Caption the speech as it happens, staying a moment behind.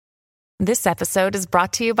This episode is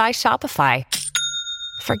brought to you by Shopify.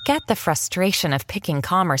 Forget the frustration of picking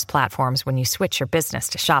commerce platforms when you switch your business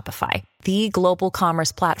to Shopify, the global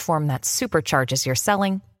commerce platform that supercharges your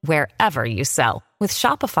selling wherever you sell. With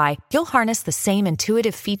Shopify, you'll harness the same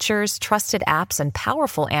intuitive features, trusted apps, and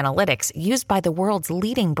powerful analytics used by the world's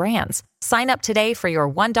leading brands. Sign up today for your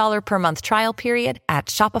 $1 per month trial period at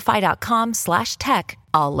shopify.com/tech,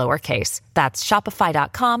 all lowercase. That's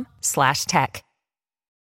shopify.com/tech.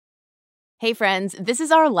 Hey friends, this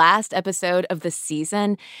is our last episode of the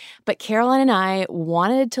season, but Caroline and I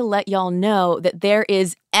wanted to let y'all know that there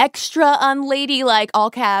is extra unladylike, all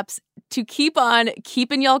caps, to keep on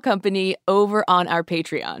keeping y'all company over on our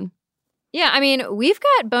Patreon. Yeah, I mean, we've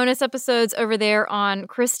got bonus episodes over there on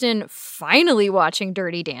Kristen finally watching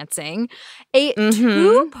Dirty Dancing, a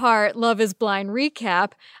two-part Love is Blind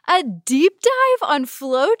recap, a deep dive on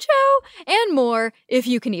FloJo, and more, if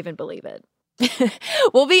you can even believe it.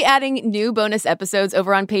 We'll be adding new bonus episodes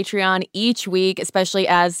over on Patreon each week, especially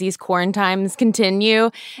as these quarantines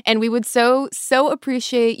continue. And we would so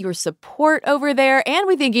appreciate your support over there. And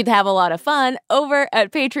we think you'd have a lot of fun over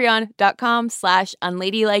at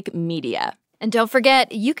patreon.com/unladylikemedia. And don't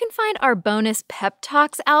forget, you can find our bonus Pep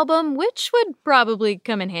Talks album, which would probably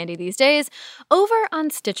come in handy these days, over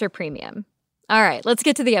on Stitcher Premium. All right, let's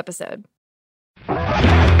get to the episode.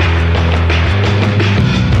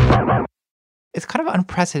 It's kind of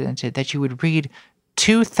unprecedented that you would read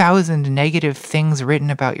 2,000 negative things written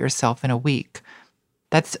about yourself in a week.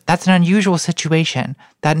 That's an unusual situation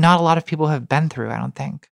that not a lot of people have been through, I don't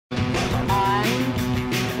think.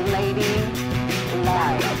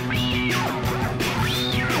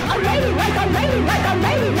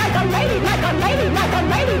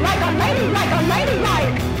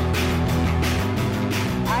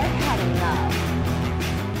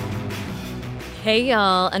 Hey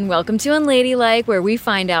y'all, and welcome to Unladylike, where we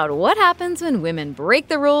find out what happens when women break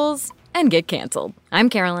the rules and get canceled. I'm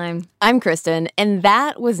Caroline. I'm Kristen, and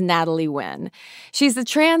that was Natalie Wynn. She's the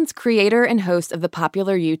trans creator and host of the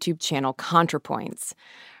popular YouTube channel ContraPoints.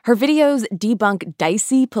 Her videos debunk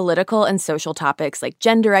dicey political and social topics like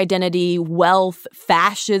gender identity, wealth,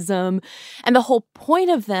 fascism, and the whole point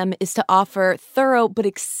of them is to offer thorough but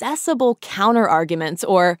accessible counter-arguments,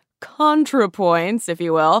 or ContraPoints, if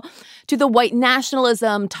you will, to the white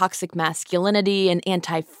nationalism, toxic masculinity, and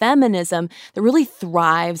anti-feminism that really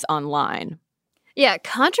thrives online. Yeah,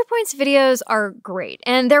 ContraPoints videos are great,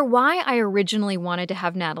 and they're why I originally wanted to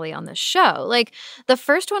have Natalie on the show. Like, the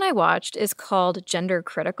first one I watched is called Gender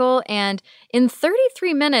Critical, and in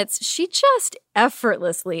 33 minutes, she just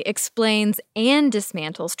effortlessly explains and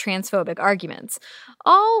dismantles transphobic arguments,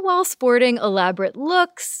 all while sporting elaborate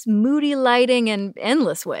looks, moody lighting, and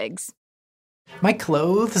endless wigs. My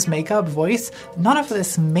clothes, makeup, voice, none of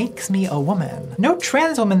this makes me a woman. No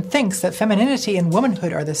trans woman thinks that femininity and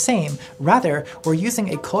womanhood are the same. Rather, we're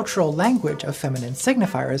using a cultural language of feminine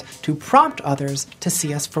signifiers to prompt others to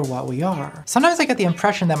see us for what we are. Sometimes I get the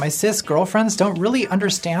impression that my cis girlfriends don't really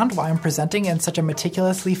understand why I'm presenting in such a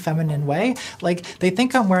meticulously feminine way. Like, they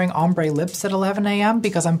think I'm wearing ombre lips at 11 a.m.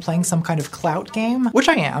 because I'm playing some kind of clout game, which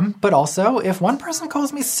I am, but also, if one person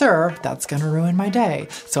calls me sir, that's gonna ruin my day.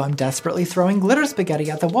 So I'm desperately throwing glitter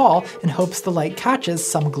spaghetti at the wall in hopes the light catches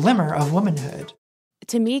some glimmer of womanhood.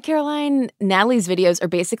 To me, Caroline, Natalie's videos are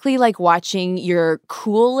basically like watching your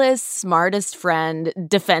coolest, smartest friend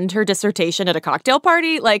defend her dissertation at a cocktail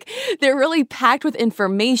party. Like, they're really packed with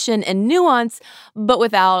information and nuance, but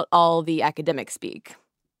without all the academic speak.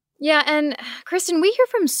 Yeah, and Kristen, we hear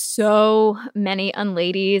from so many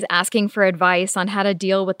unladies asking for advice on how to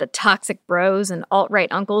deal with the toxic bros and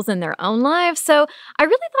alt-right uncles in their own lives, so I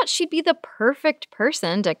really thought she'd be the perfect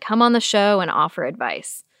person to come on the show and offer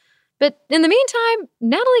advice. But in the meantime,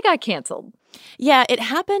 Natalie got canceled. Yeah, it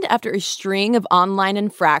happened after a string of online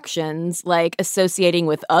infractions, like associating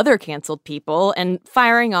with other canceled people and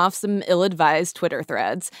firing off some ill-advised Twitter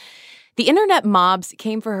threads. The internet mobs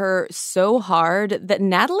came for her so hard that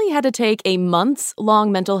Natalie had to take a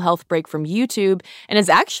months-long mental health break from YouTube and has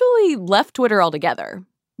actually left Twitter altogether.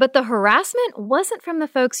 But the harassment wasn't from the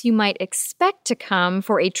folks you might expect to come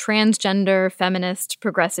for a transgender, feminist,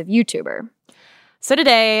 progressive YouTuber. So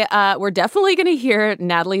today, we're definitely going to hear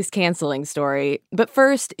Natalie's canceling story. But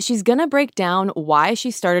first, she's going to break down why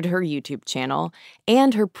she started her YouTube channel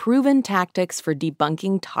and her proven tactics for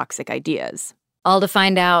debunking toxic ideas. All to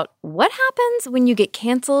find out what happens when you get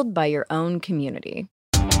canceled by your own community.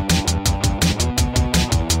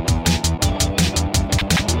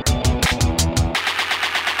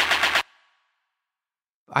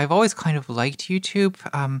 I've always kind of liked YouTube.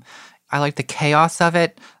 I like the chaos of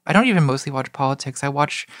it. I don't even mostly watch politics. I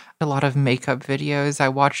watch a lot of makeup videos. I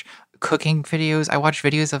watch cooking videos. I watch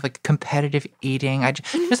videos of like competitive eating.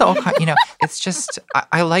 Just all kind, it's just,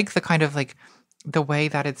 I like the kind of like the way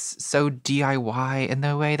that it's so DIY and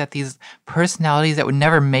the way that these personalities that would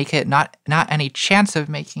never make it, not any chance of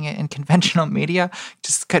making it in conventional media,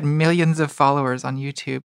 just got millions of followers on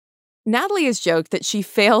YouTube. Natalie has joked that she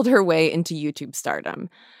failed her way into YouTube stardom.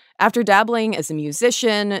 After dabbling as a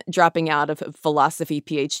musician, dropping out of a philosophy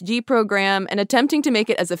PhD program, and attempting to make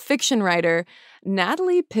it as a fiction writer,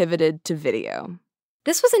 Natalie pivoted to video.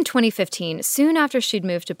 This was in 2015, soon after she'd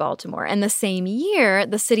moved to Baltimore, and the same year,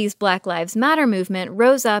 the city's Black Lives Matter movement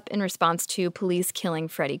rose up in response to police killing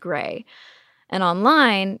Freddie Gray. And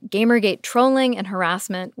online, Gamergate trolling and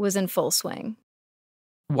harassment was in full swing.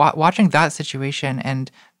 Watching that situation and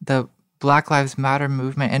the Black Lives Matter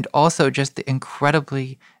movement, and also just the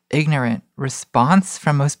incredibly ignorant response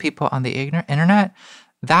from most people on the internet,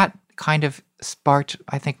 that kind of sparked,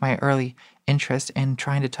 I think, my early interest in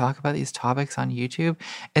trying to talk about these topics on YouTube,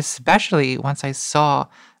 especially once I saw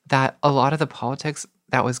that a lot of the politics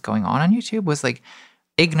that was going on YouTube was like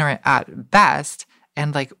ignorant at best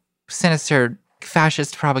and like sinister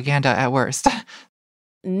fascist propaganda at worst.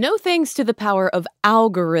 No thanks to the power of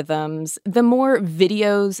algorithms, the more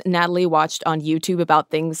videos Natalie watched on YouTube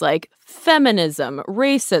about things like feminism,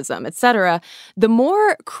 racism, etc., the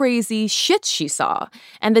more crazy shit she saw,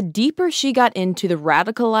 and the deeper she got into the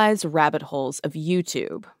radicalized rabbit holes of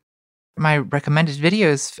YouTube. My recommended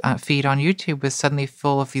videos feed on YouTube was suddenly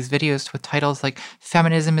full of these videos with titles like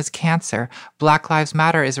 "Feminism is Cancer," "Black Lives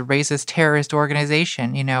Matter is a racist terrorist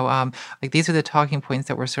organization." Like these are the talking points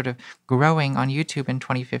that were sort of growing on YouTube in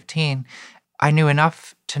 2015. I knew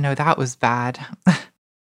enough to know that was bad.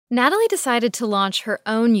 Natalie decided to launch her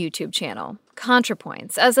own YouTube channel,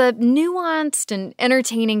 ContraPoints, as a nuanced and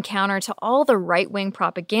entertaining counter to all the right-wing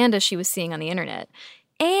propaganda she was seeing on the internet,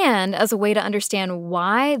 and as a way to understand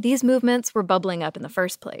why these movements were bubbling up in the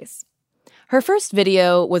first place. Her first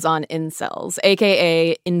video was on incels,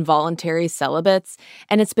 aka involuntary celibates,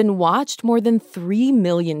 and it's been watched more than 3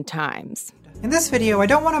 million times. In this video, I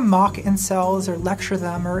don't want to mock incels or lecture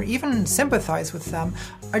them or even sympathize with them.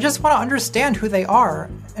 I just want to understand who they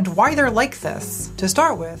are and why they're like this. To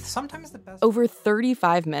start with, sometimes the best... Over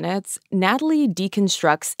 35 minutes, Natalie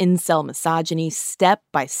deconstructs incel misogyny step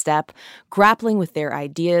by step, grappling with their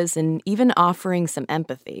ideas and even offering some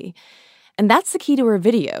empathy. And that's the key to her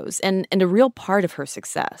videos and a real part of her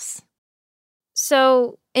success.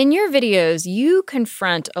 So, in your videos, you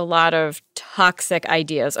confront a lot of toxic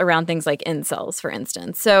ideas around things like incels, for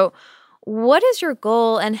instance. So, what is your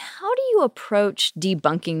goal and how do you approach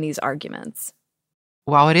debunking these arguments?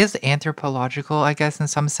 While it is anthropological, I guess, in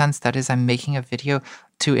some sense, that is, I'm making a video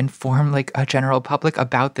to inform like a general public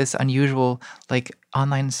about this unusual like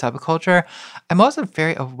online subculture, I'm also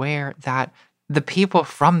very aware that the people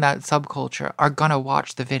from that subculture are going to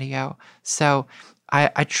watch the video. So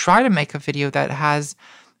I try to make a video that has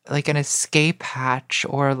like an escape hatch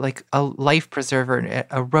or like a life preserver,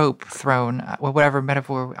 a rope thrown, or whatever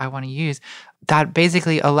metaphor I want to use, that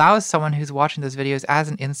basically allows someone who's watching those videos as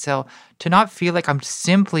an incel to not feel like I'm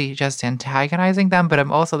simply just antagonizing them, but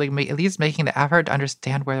I'm also like at least making the effort to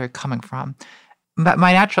understand where they're coming from. But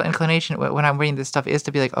my natural inclination when I'm reading this stuff is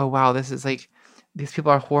to be like, oh wow, this is like, these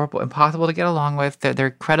people are horrible, impossible to get along with. They're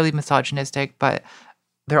incredibly misogynistic, but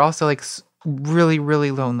they're also like really, really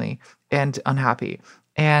lonely and unhappy.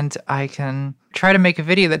 And I can try to make a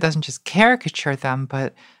video that doesn't just caricature them,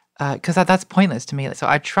 but because that's pointless to me. So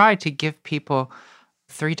I try to give people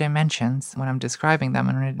 3 dimensions when I'm describing them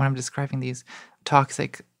and when I'm describing these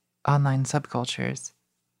toxic online subcultures.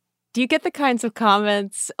 Do you get the kinds of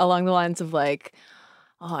comments along the lines of like,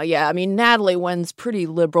 oh, yeah, I mean, Natalie Wynn's pretty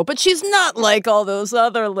liberal, but she's not like all those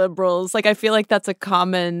other liberals. Like, I feel like that's a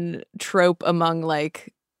common trope among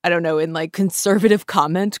like, I don't know, in like conservative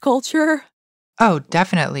comment culture. Oh,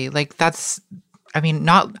 definitely. Like that's, I mean,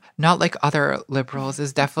 not like other liberals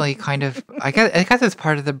is definitely kind of, I guess it's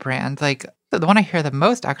part of the brand. Like the one I hear the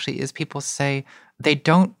most actually is people say they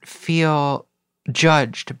don't feel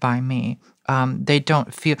judged by me. They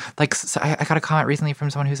don't feel like, so I got a comment recently from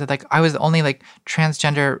someone who said like, I was the only like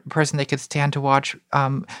transgender person they could stand to watch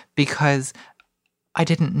because I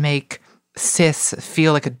didn't make cis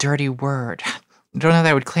feel like a dirty word. I don't know that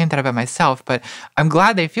I would claim that about myself, but I'm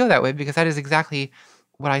glad they feel that way because that is exactly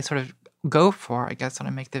what I sort of go for, I guess, when I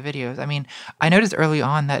make the videos. I mean, I noticed early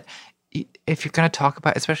on that if you're going to talk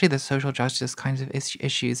about, especially the social justice kinds of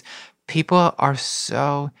issues, people are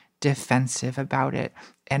so defensive about it.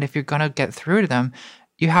 And if you're going to get through to them,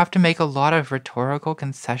 you have to make a lot of rhetorical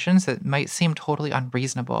concessions that might seem totally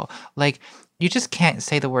unreasonable. Like, you just can't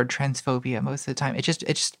say the word transphobia most of the time. It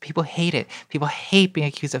just people hate it. People hate being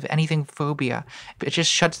accused of anything phobia. It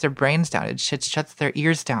just shuts their brains down. It shuts their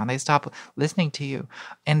ears down. They stop listening to you.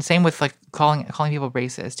 And same with like calling people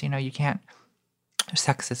racist. You can't,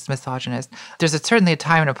 sexist, misogynist. There's certainly a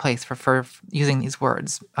time and a place for using these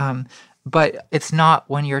words. But it's not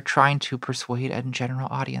when you're trying to persuade a general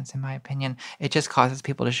audience, in my opinion. It just causes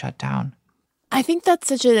people to shut down. I think that's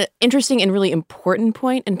such an interesting and really important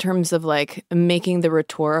point in terms of like making the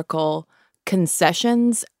rhetorical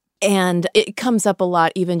concessions. And it comes up a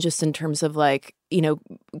lot, even just in terms of like,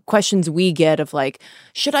 questions we get of like,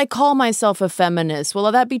 should I call myself a feminist? Will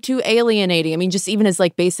that be too alienating? I mean, just even as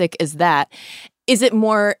like basic as that. Is it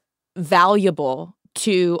more valuable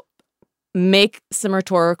to make some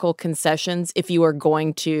rhetorical concessions if you are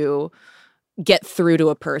going to get through to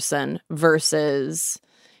a person versus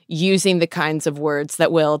using the kinds of words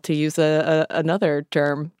that will, to use another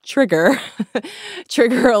term, trigger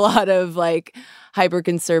a lot of like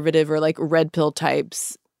hyper-conservative or like red pill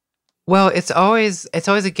types? Well, it's always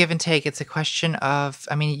a give and take. It's a question of,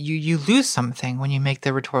 I mean, you lose something when you make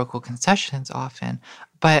the rhetorical concessions often.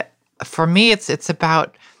 But for me, it's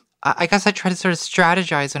about, I guess I try to sort of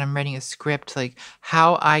strategize when I'm writing a script, like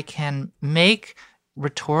how I can make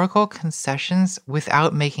rhetorical concessions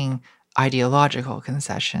without making ideological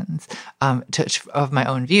concessions of my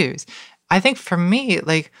own views. I think for me,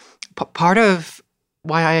 like part of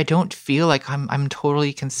why I don't feel like I'm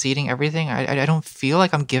totally conceding everything, I don't feel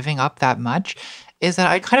like I'm giving up that much, is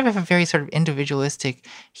that I kind of have a very sort of individualistic,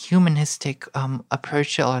 humanistic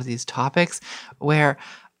approach to a lot of these topics, where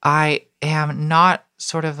I am not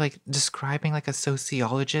sort of like describing like a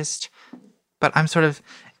sociologist, but I'm sort of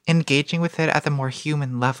engaging with it at the more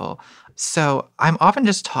human level. So I'm often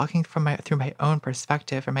just talking through my own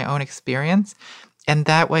perspective or my own experience. And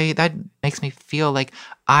that way, that makes me feel like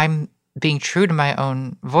I'm being true to my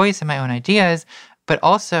own voice and my own ideas, but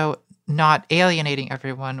also not alienating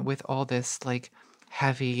everyone with all this like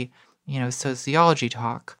heavy, sociology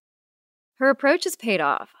talk. Her approach has paid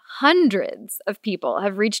off. Hundreds of people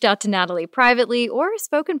have reached out to Natalie privately or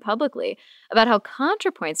spoken publicly about how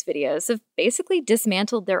ContraPoints videos have basically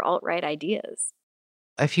dismantled their alt-right ideas.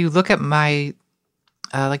 If you look at my,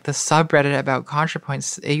 like the subreddit about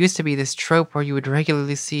ContraPoints, it used to be this trope where you would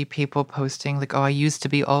regularly see people posting like, oh, I used to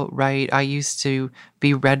be alt-right, I used to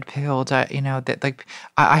be red-pilled, that like,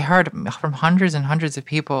 I heard from hundreds and hundreds of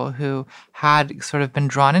people who had sort of been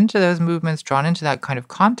drawn into those movements, drawn into that kind of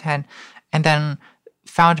content, and then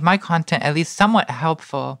found my content at least somewhat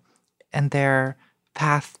helpful in their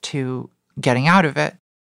path to getting out of it.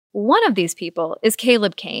 One of these people is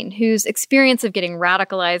Caleb Kane, whose experience of getting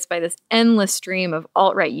radicalized by this endless stream of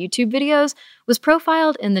alt-right YouTube videos was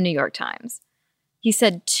profiled in the New York Times. He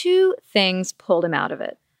said two things pulled him out of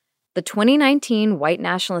it: the 2019 white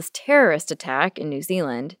nationalist terrorist attack in New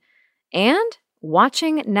Zealand and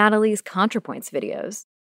watching Natalie's ContraPoints videos.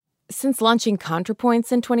 Since launching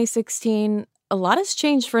ContraPoints in 2016, a lot has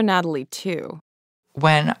changed for Natalie, too.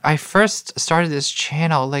 When I first started this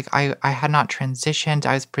channel, like I had not transitioned.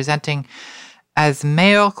 I was presenting as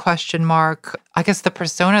male, ? I guess the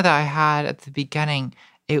persona that I had at the beginning,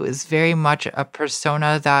 it was very much a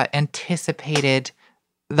persona that anticipated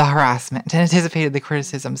the harassment, anticipated the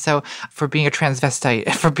criticism. So for being a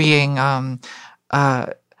transvestite, for being, as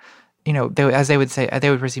they would say, they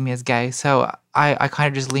would perceive me as gay. So I kind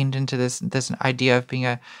of just leaned into this idea of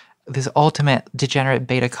being this ultimate degenerate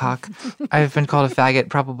beta cock. I've been called a faggot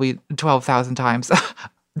probably 12,000 times.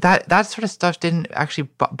 That sort of stuff didn't actually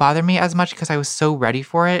bother me as much because I was so ready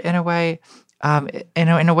for it in a way. In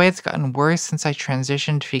a way, it's gotten worse since I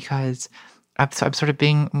transitioned because I'm sort of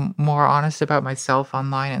being more honest about myself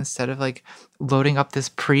online instead of like loading up this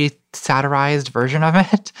pre-satirized version of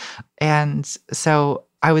it. And so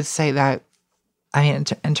I would say that, I mean,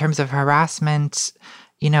 in terms of harassment,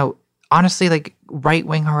 honestly, like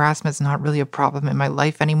right-wing harassment is not really a problem in my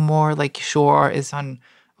life anymore. Like, sure, it's on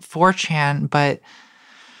 4chan, but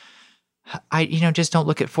I, just don't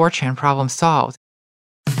look at 4chan, problem solved.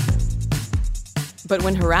 But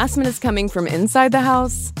when harassment is coming from inside the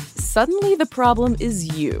house, suddenly the problem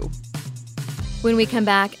is you. When we come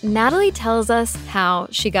back, Natalie tells us how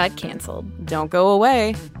she got canceled. Don't go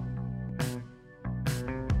away.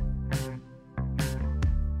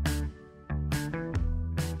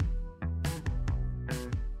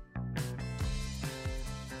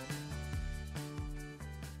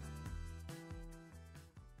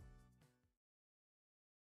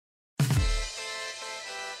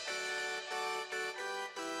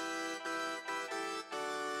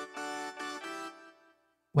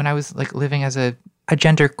 When I was like living as a a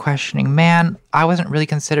gender questioning man. I wasn't really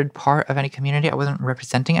considered part of any community. I wasn't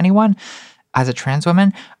representing anyone. As a trans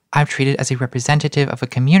woman, I'm treated as a representative of a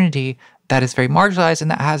community that is very marginalized and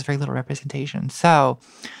that has very little representation. So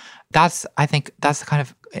I think that's the kind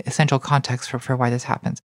of essential context for why this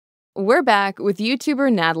happens. We're back with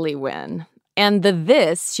YouTuber Natalie Wynn. And the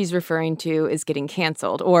this she's referring to is getting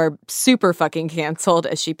canceled, or super fucking canceled,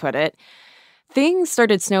 as she put it. Things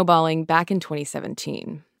started snowballing back in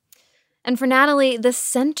 2017. And for Natalie, the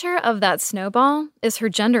center of that snowball is her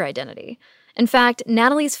gender identity. In fact,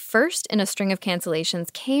 Natalie's first in a string of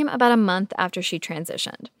cancellations came about a month after she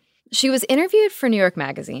transitioned. She was interviewed for New York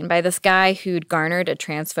Magazine by this guy who'd garnered a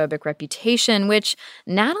transphobic reputation, which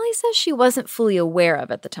Natalie says she wasn't fully aware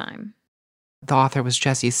of at the time. The author was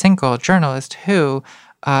Jesse Sinkel, a journalist who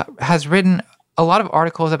has written a lot of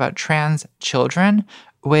articles about trans children,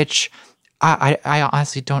 which I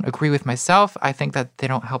honestly don't agree with myself. I think that they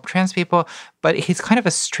don't help trans people, but he's kind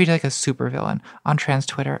of treated like a supervillain on trans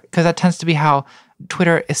Twitter, because that tends to be how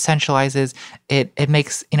Twitter essentializes it. It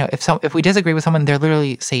makes, if we disagree with someone, they're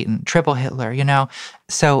literally Satan, triple Hitler,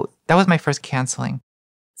 So that was my first canceling.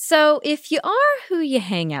 So if you are who you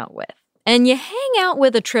hang out with, and you hang out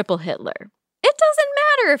with a triple Hitler, it doesn't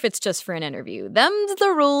matter if it's just for an interview. Them's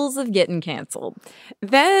the rules of getting canceled.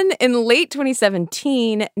 Then, in late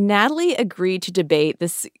 2017, Natalie agreed to debate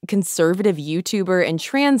this conservative YouTuber and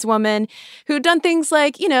trans woman who'd done things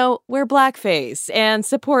like, wear blackface and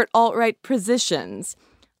support alt-right positions.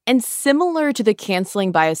 And similar to the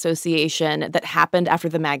canceling by association that happened after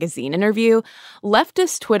the magazine interview,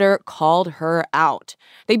 leftist Twitter called her out.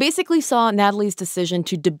 They basically saw Natalie's decision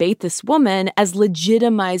to debate this woman as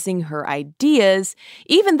legitimizing her ideas,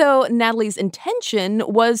 even though Natalie's intention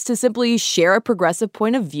was to simply share a progressive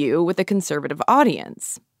point of view with a conservative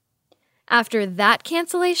audience. After that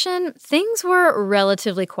cancellation, things were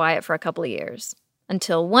relatively quiet for a couple of years.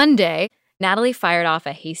 Until one day, Natalie fired off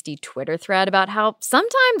a hasty Twitter thread about how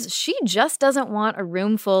sometimes she just doesn't want a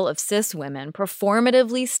room full of cis women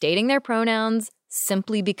performatively stating their pronouns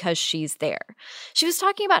simply because she's there. She was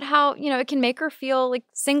talking about how, it can make her feel like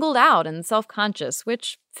singled out and self-conscious,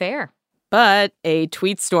 which, fair. But a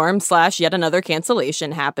tweet storm / yet another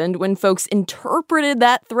cancellation happened when folks interpreted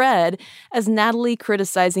that thread as Natalie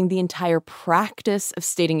criticizing the entire practice of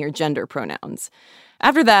stating your gender pronouns.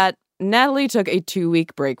 After that, Natalie took a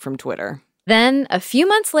 2-week break from Twitter. Then, a few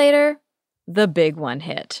months later, the big one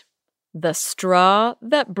hit. The straw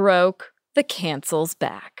that broke the cancel's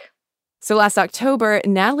back. So last October,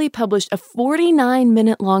 Natalie published a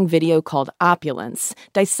 49-minute-long video called Opulence,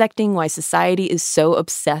 dissecting why society is so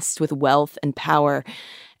obsessed with wealth and power.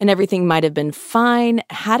 And everything might have been fine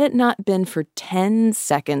had it not been for 10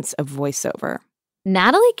 seconds of voiceover.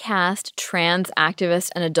 Natalie cast trans activist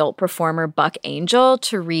and adult performer Buck Angel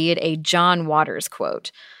to read a John Waters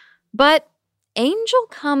quote. But Angel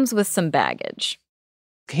comes with some baggage.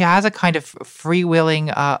 He has a kind of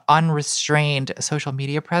freewheeling, unrestrained social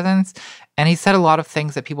media presence. And he said a lot of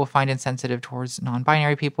things that people find insensitive towards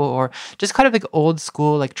non-binary people, or just kind of like old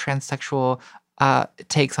school, like transsexual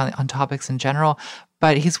takes on topics in general.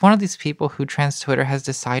 But he's one of these people who trans Twitter has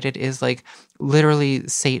decided is like literally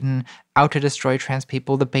Satan, out to destroy trans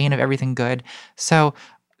people, the bane of everything good. So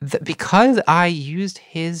because I used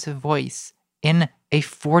his voice in a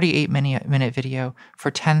 48-minute video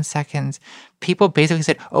for 10 seconds, people basically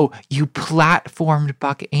said, oh, you platformed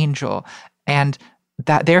Buck Angel, and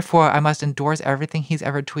that therefore I must endorse everything he's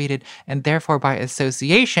ever tweeted, and therefore by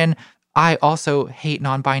association, I also hate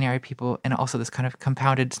non-binary people, and also this kind of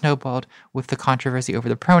compounded snowballed with the controversy over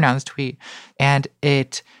the pronouns tweet, and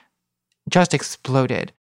it just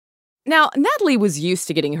exploded. Now, Natalie was used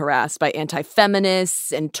to getting harassed by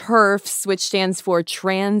anti-feminists and TERFs, which stands for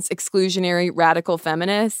Trans Exclusionary Radical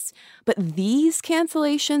Feminists. But these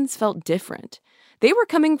cancellations felt different. They were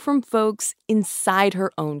coming from folks inside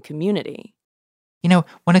her own community.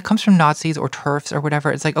 When it comes from Nazis or TERFs or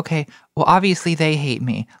whatever, it's like, okay, well, obviously they hate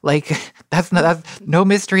me. Like, that's no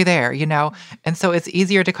mystery there, And so it's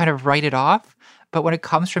easier to kind of write it off. But when it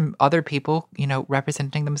comes from other people,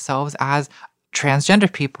 representing themselves as transgender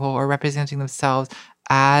people or representing themselves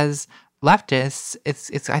as leftists,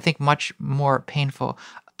 it's I think much more painful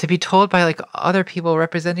to be told by like other people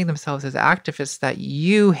representing themselves as activists that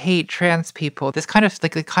you hate trans people. This kind of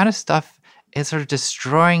like the kind of stuff is sort of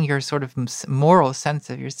destroying your sort of moral sense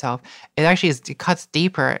of yourself. It actually it cuts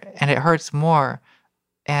deeper and it hurts more,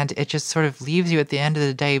 and it just sort of leaves you at the end of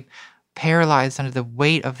the day paralyzed under the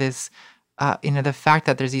weight of this. The fact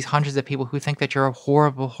that there's these hundreds of people who think that you're a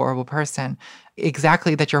horrible, horrible person,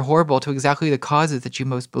 exactly that you're horrible to exactly the causes that you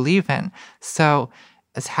most believe in. So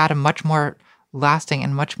it's had a much more lasting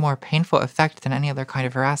and much more painful effect than any other kind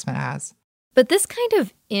of harassment has. But this kind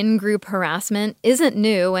of in-group harassment isn't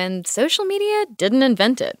new, and social media didn't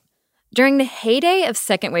invent it. During the heyday of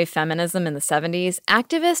second-wave feminism in the 70s,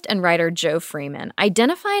 activist and writer Jo Freeman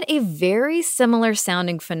identified a very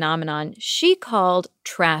similar-sounding phenomenon she called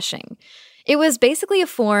trashing. It was basically a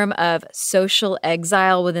form of social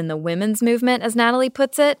exile within the women's movement, as Natalie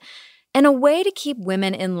puts it, and a way to keep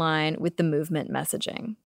women in line with the movement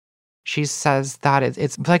messaging. She says that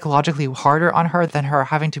it's psychologically harder on her than her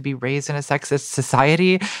having to be raised in a sexist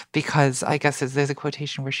society because I guess there's a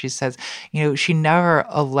quotation where she says, she never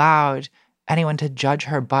allowed anyone to judge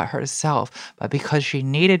her but herself. But because she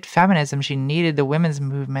needed feminism, she needed the women's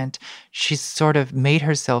movement, she sort of made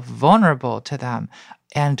herself vulnerable to them.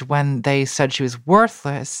 And when they said she was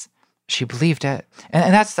worthless, she believed it.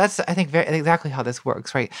 And that's I think, very exactly how this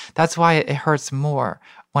works, right? That's why it hurts more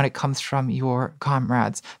when it comes from your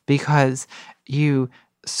comrades, because you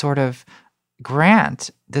sort of grant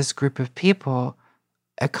this group of people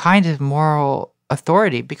a kind of moral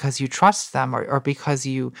authority because you trust them or because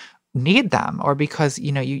you need them or because,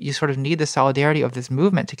 you sort of need the solidarity of this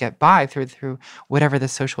movement to get by through whatever the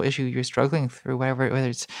social issue you're struggling through, whether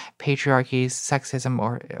it's patriarchy, sexism,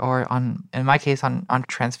 or on, in my case, on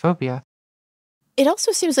transphobia. It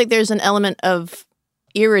also seems like there's an element of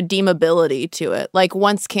irredeemability to it, like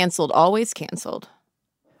once canceled, always canceled.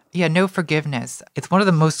 Yeah, no forgiveness. It's one of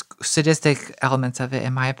the most sadistic elements of it,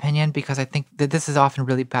 in my opinion, because I think that this is often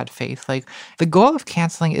really bad faith. Like, the goal of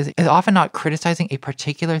canceling is often not criticizing a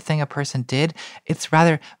particular thing a person did. It's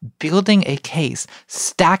rather building a case,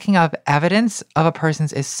 stacking up evidence of a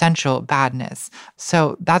person's essential badness.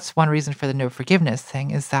 So that's one reason for the no forgiveness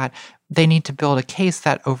thing, is that they need to build a case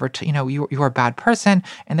that you're a bad person.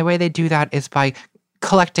 And the way they do that is by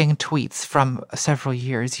collecting tweets from several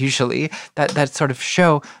years, usually, that sort of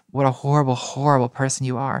show what a horrible, horrible person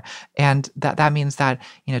you are. And that means that,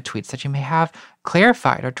 tweets that you may have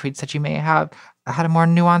clarified or tweets that you may have had a more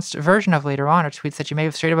nuanced version of later on or tweets that you may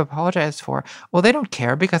have straight up apologized for. Well, they don't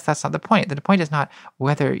care because that's not the point. The point is not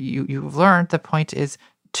whether you've learned. The point is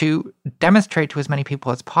to demonstrate to as many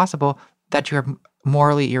people as possible that you're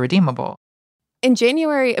morally irredeemable. In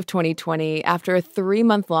January of 2020, after a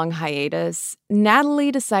 3-month-long hiatus,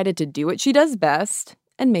 Natalie decided to do what she does best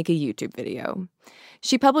and make a YouTube video.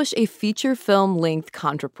 She published a feature film-length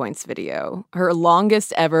ContraPoints video, her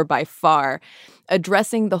longest ever by far,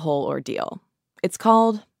 addressing the whole ordeal. It's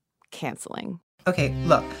called Canceling. Okay,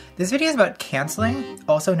 look, this video is about canceling,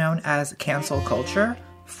 also known as cancel culture,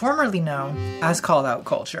 formerly known as call-out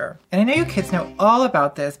culture. And I know you kids know all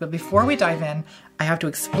about this, but before we dive in, I have to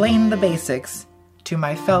explain the basics to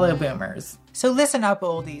my fellow boomers. So listen up,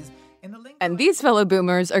 oldies. And these fellow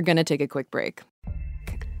boomers are going to take a quick break.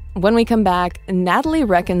 When we come back, Natalie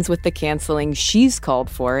reckons with the canceling she's called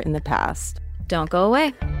for in the past. Don't go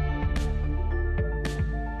away.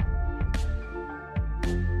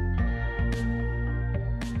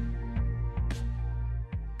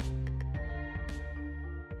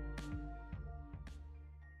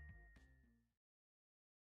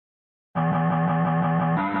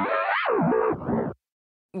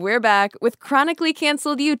 We're back with chronically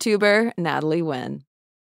canceled YouTuber Natalie Wynn.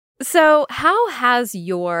 So how has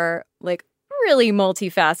your, really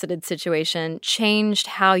multifaceted situation changed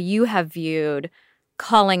how you have viewed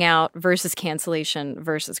calling out versus cancellation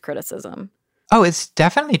versus criticism? Oh, it's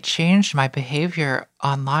definitely changed my behavior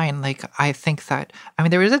online. I think that,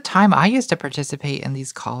 there was a time I used to participate in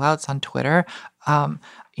these call-outs on Twitter.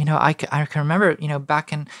 I can remember,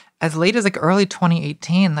 back in as late as early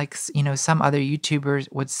 2018, some other YouTubers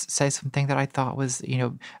would say something that I thought was,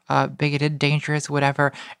 bigoted, dangerous,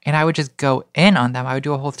 whatever. And I would just go in on them. I would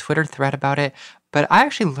do a whole Twitter thread about it. But I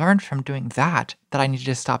actually learned from doing that I needed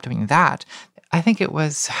to stop doing that. I think it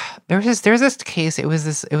was, there was this case, it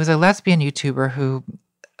was a lesbian YouTuber who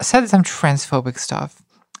said some transphobic stuff.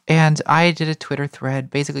 And I did a Twitter thread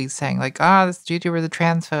basically saying this YouTuber is a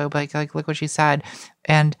transphobe, look what she said.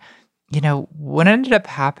 And, what ended up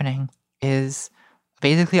happening is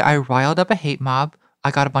basically I riled up a hate mob.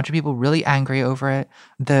 I got a bunch of people really angry over it.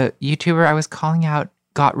 The YouTuber I was calling out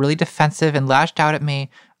got really defensive and lashed out at me.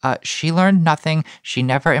 She learned nothing. She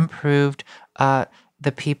never improved.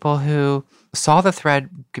 The people who saw the thread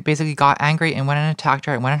basically got angry and went and attacked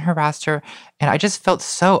her and went and harassed her. And I just felt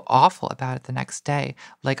so awful about it the next day.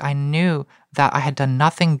 I knew that I had done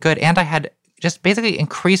nothing good and I had just basically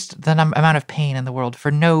increased the amount of pain in the world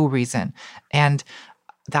for no reason. And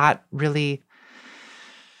that really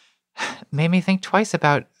made me think twice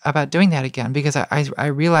about doing that again because I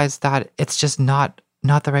realized that it's just not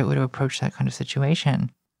the right way to approach that kind of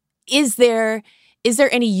situation. Is there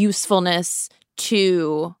any usefulness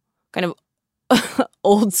to kind of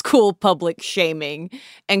old school public shaming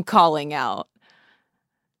and calling out?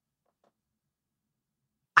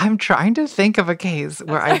 I'm trying to think of a case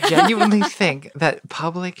where I genuinely think that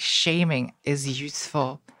public shaming is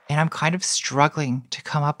useful, and I'm kind of struggling to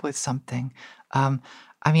come up with something.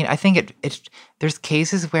 I mean, I think there's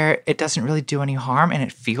cases where it doesn't really do any harm and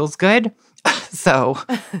it feels good. So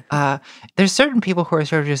there's certain people who are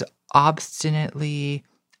sort of just obstinately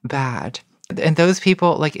bad. And those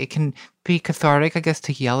people, like, it can be cathartic, I guess,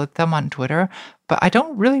 to yell at them on Twitter, but I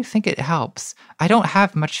don't really think it helps. I don't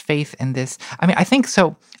have much faith in this. I mean, I think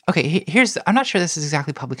so. Okay, I'm not sure this is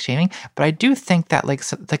exactly public shaming, but I do think that like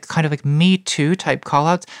kind of like Me Too type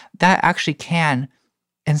callouts, that actually can,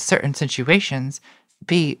 in certain situations,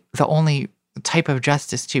 be the only type of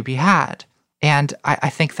justice to be had. And I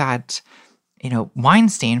think that,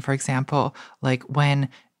 Weinstein, for example, like when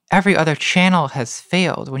every other channel has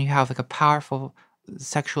failed, when you have like a powerful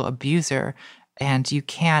sexual abuser and you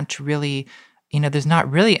can't really, there's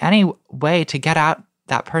not really any way to get at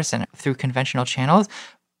that person through conventional channels,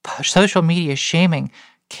 social media shaming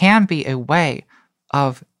can be a way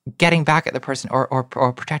of getting back at the person or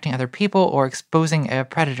protecting other people or exposing a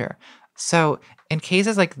predator. So in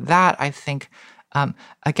cases like that, I think,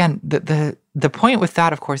 again, the point with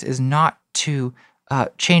that, of course, is not to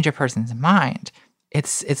change a person's mind.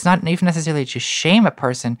 It's not even necessarily to shame a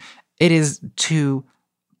person. It is to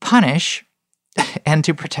punish and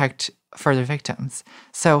to protect further victims.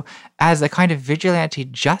 So as a kind of vigilante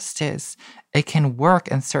justice, it can work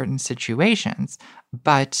in certain situations.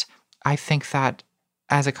 But I think that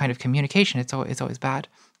as a kind of communication, it's always bad.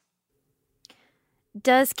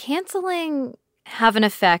 Does canceling have an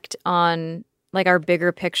effect on like our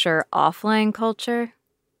bigger picture offline culture?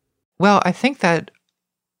 Well, I think that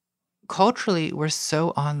culturally we're so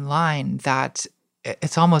online that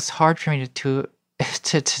it's almost hard for me to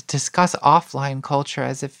discuss offline culture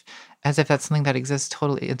as if that's something that exists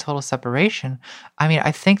totally in total separation. I mean,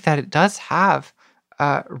 I think that it does have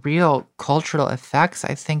real cultural effects.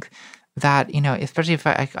 I think that, especially if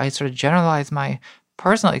I sort of generalize my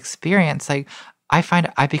personal experience, like I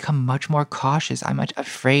find I become much more cautious. I'm much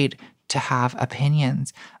afraid to have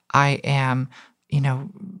opinions. I am,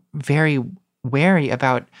 very wary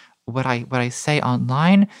about what I say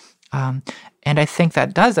online. And I think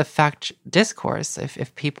that does affect discourse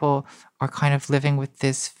if people are kind of living with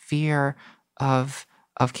this fear of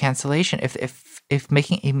cancellation. If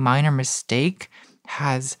making a minor mistake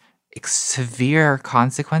has severe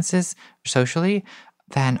consequences socially,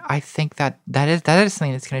 then I think that is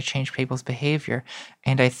something that's going to change people's behavior.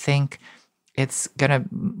 And I think it's going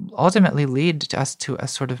to ultimately lead us to a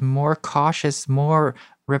sort of more cautious, more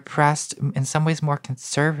repressed, in some ways more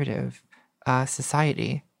conservative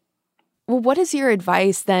society. Well, what is your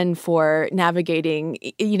advice then for navigating,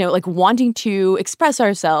 like wanting to express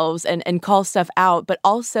ourselves and call stuff out, but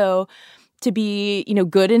also to be,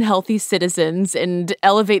 good and healthy citizens and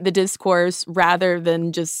elevate the discourse rather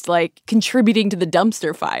than just like contributing to the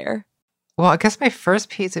dumpster fire? Well, I guess my first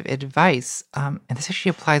piece of advice, and this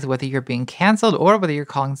actually applies whether you're being canceled or whether you're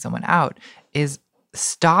calling someone out, is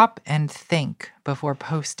stop and think before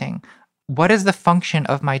posting. What is the function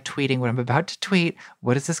of my tweeting? What I'm about to tweet?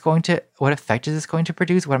 What effect is this going to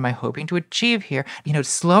produce? What am I hoping to achieve here?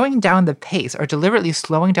 Slowing down the pace or deliberately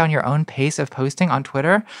slowing down your own pace of posting on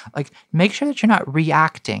Twitter, like make sure that you're not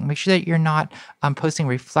reacting. Make sure that you're not posting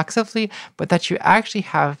reflexively, but that you actually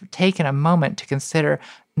have taken a moment to consider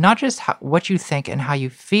not just what you think and how you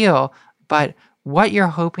feel, but what you're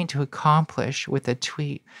hoping to accomplish with a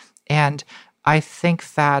tweet. And I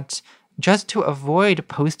think that just to avoid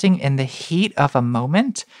posting in the heat of a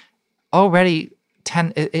moment already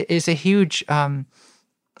is a huge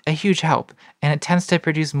help, and it tends to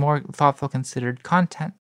produce more thoughtful, considered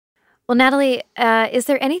content. Well, Natalie, is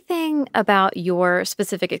there anything about your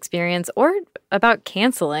specific experience or about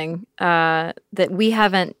canceling that we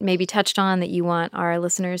haven't maybe touched on that you want our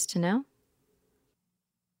listeners to know?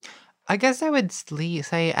 I guess I would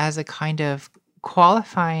say as a kind of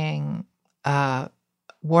qualifying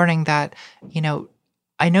warning that,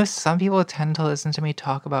 I know some people tend to listen to me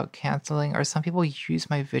talk about canceling, or some people use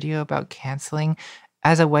my video about canceling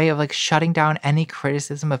as a way of like shutting down any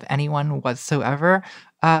criticism of anyone whatsoever.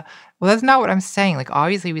 Well, that's not what I'm saying. Like,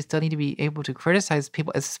 obviously, we still need to be able to criticize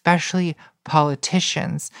people, especially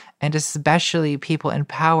politicians and especially people in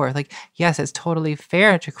power. Like, yes, it's totally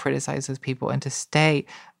fair to criticize those people and to stay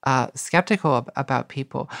skeptical about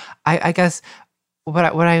people. I guess what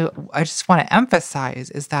I just want to emphasize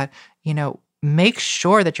is that, make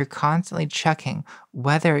sure that you're constantly checking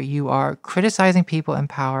whether you are criticizing people in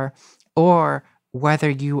power or whether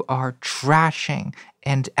you are trashing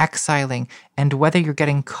and exiling, and whether you're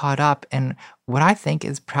getting caught up in what I think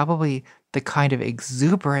is probably the kind of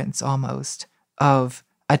exuberance almost of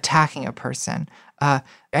attacking a person. I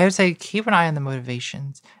would say keep an eye on the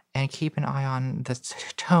motivations and keep an eye on the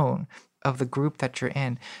tone of the group that you're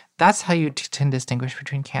in. That's how you can distinguish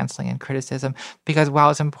between canceling and criticism, because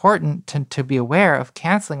while it's important to be aware of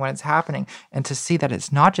canceling when it's happening and to see that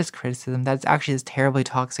it's not just criticism, that it's actually this terribly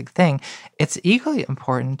toxic thing, it's equally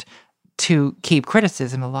important to keep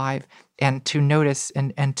criticism alive and to notice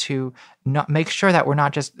and to not make sure that we're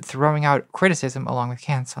not just throwing out criticism along with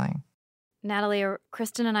canceling. Natalie, are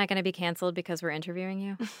Kristen and I going to be canceled because we're interviewing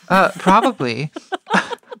you? Probably.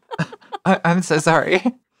 I'm so sorry.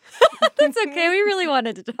 That's okay. We really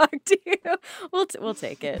wanted to talk to you. We'll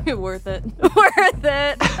take it. Worth it. Worth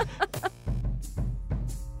it.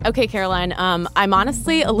 Okay, Caroline, I'm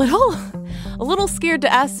honestly a little scared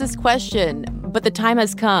to ask this question, but the time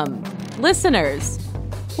has come. Listeners,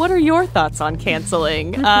 what are your thoughts on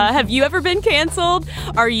canceling? Have you ever been canceled?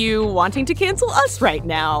 Are you wanting to cancel us right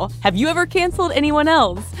now? Have you ever canceled anyone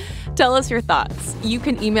else? Tell us your thoughts. You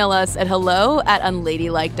can email us at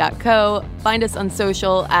hello@unladylike.co, find us on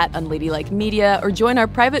social @unladylikemedia, or join our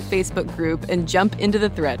private Facebook group and jump into the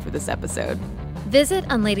thread for this episode. Visit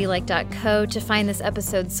unladylike.co to find this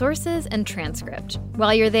episode's sources and transcript.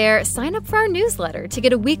 While you're there, sign up for our newsletter to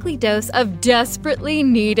get a weekly dose of desperately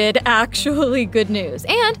needed, actually good news.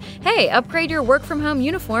 And, hey, upgrade your work-from-home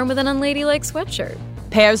uniform with an Unladylike sweatshirt.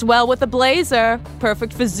 Pairs well with a blazer.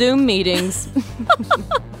 Perfect for Zoom meetings.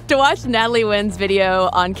 To watch Natalie Wynn's video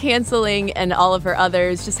on canceling and all of her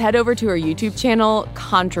others, just head over to her YouTube channel,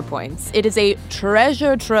 ContraPoints. It is a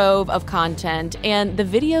treasure trove of content, and the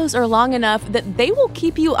videos are long enough that they will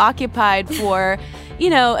keep you occupied for,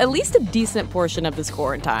 at least a decent portion of this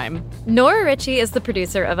quarantine. Nora Ritchie is the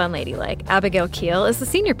producer of Unladylike. Abigail Keel is the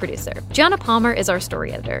senior producer. Gianna Palmer is our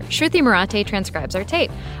story editor. Shruti Murate transcribes our tape.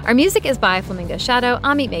 Our music is by Flamingo Shadow,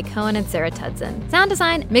 Amit May Cohen, and Sarah Tudson. Sound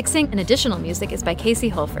design, mixing, and additional music is by Casey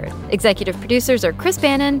Holford. Executive producers are Chris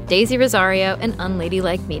Bannon, Daisy Rosario, and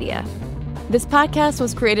Unladylike Media. This podcast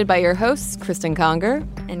was created by your hosts, Kristen Conger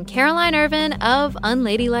and Caroline Irvin of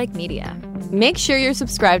Unladylike Media. Make sure you're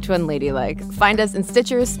subscribed to Unladylike. Find us in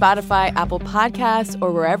Stitcher, Spotify, Apple Podcasts, or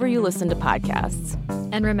wherever you listen to podcasts.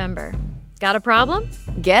 And remember, got a problem?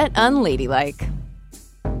 Get unladylike.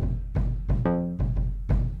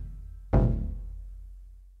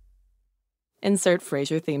 Insert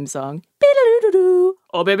Frasier theme song.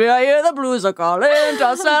 Oh, baby, I hear the blues are calling.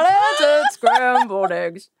 Tossed salads and scrambled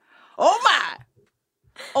eggs. Oh, my.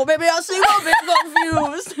 Oh, baby, I see one bit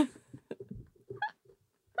confused.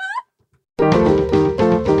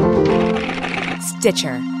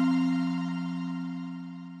 Stitcher.